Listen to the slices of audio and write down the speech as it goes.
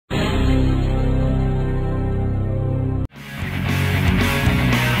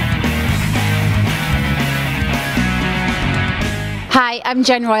Hi, I'm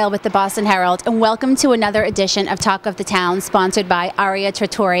Jen Royle with the Boston Herald, and welcome to another edition of Talk of the Town, sponsored by Aria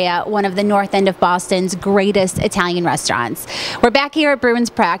Trattoria, one of the north end of Boston's greatest Italian restaurants. We're back here at Bruins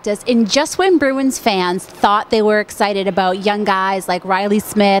practice, and just when Bruins fans thought they were excited about young guys like Riley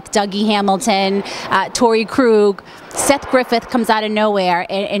Smith, Dougie Hamilton, Torrey Krug, Seth Griffith comes out of nowhere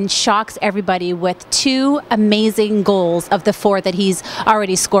and shocks everybody with two amazing goals of the four that he's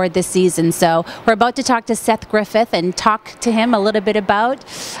already scored this season. So we're about to talk to Seth Griffith and talk to him a little bit about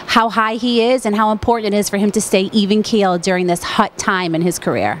how high he is and how important it is for him to stay even-keeled during this hot time in his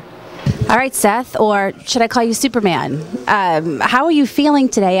career. All right, Seth, or should I call you Superman? How are you feeling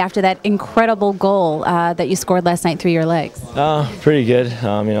today after that incredible goal that you scored last night through your legs? Pretty good. It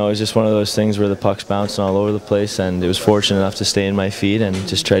was just one of those things where the puck's bouncing all over the place, and it was fortunate enough to stay in my feet and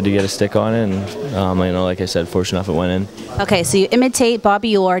just tried to get a stick on it. And like I said, fortunate enough it went in. Okay, so you imitate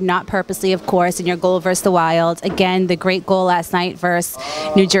Bobby Orr, not purposely, of course, in your goal versus the Wild. Again, the great goal last night versus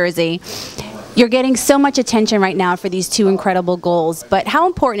New Jersey. You're getting so much attention right now for these two incredible goals, but how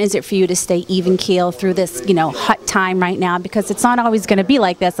important is it for you to stay even keel through this, hot time right now? Because it's not always going to be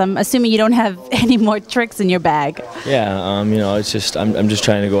like this. I'm assuming you don't have any more tricks in your bag. Yeah, it's just I'm just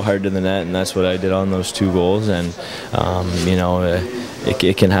trying to go hard to the net, and that's what I did on those two goals. And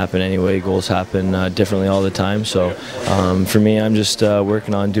it can happen anyway. Goals happen differently all the time. So for me, I'm just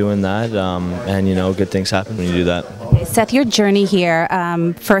working on doing that, and good things happen when you do that. Seth, your journey here,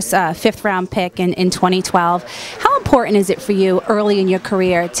 first fifth-round pick in 2012, how important is it for you early in your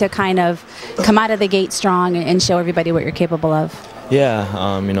career to kind of come out of the gate strong and show everybody what you're capable of? Yeah,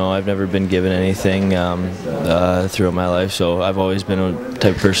 I've never been given anything throughout my life, so I've always been a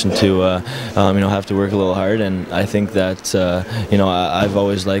type of person to, have to work a little hard, and I think that, I've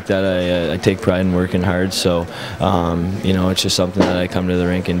always liked that. I take pride in working hard, so, it's just something that I come to the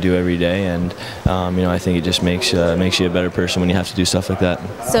rink and do every day, and, I think it just makes you a better person when you have to do stuff like that.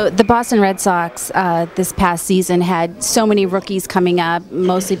 So the Boston Red Sox this past season had so many rookies coming up,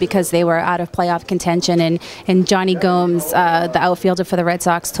 mostly because they were out of playoff contention, and Johnny Gomes, the outfielder for the Red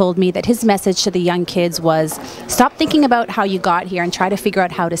Sox, told me that his message to the young kids was, stop thinking about how you got here and try to figure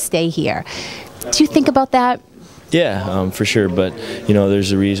out how to stay here. Do you think about that? Yeah, for sure, but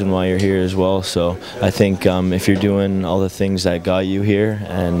there's a reason why you're here as well. So I think if you're doing all the things that got you here,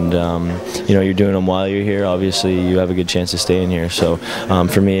 and you're doing them while you're here, obviously you have a good chance of staying here. So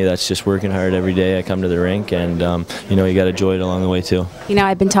for me, that's just working hard every day. I come to the rink, and you got to enjoy it along the way too.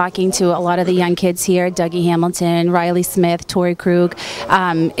 I've been talking to a lot of the young kids here, Dougie Hamilton, Riley Smith, Torrey Krug,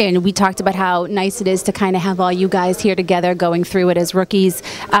 and we talked about how nice it is to kind of have all you guys here together going through it as rookies,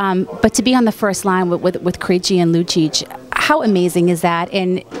 but to be on the first line with Krejci and Lucic, how amazing is that,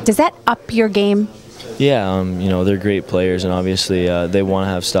 and does that up your game? Yeah, they're great players, and obviously they want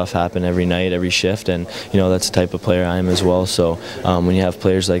to have stuff happen every night, every shift, and that's the type of player I am as well. So when you have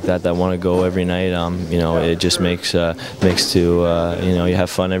players like that want to go every night, it just makes to you have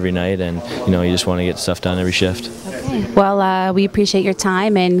fun every night, and you just want to get stuff done every shift. Okay. Well, we appreciate your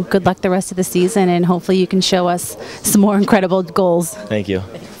time, and good luck the rest of the season, and hopefully you can show us some more incredible goals. Thank you.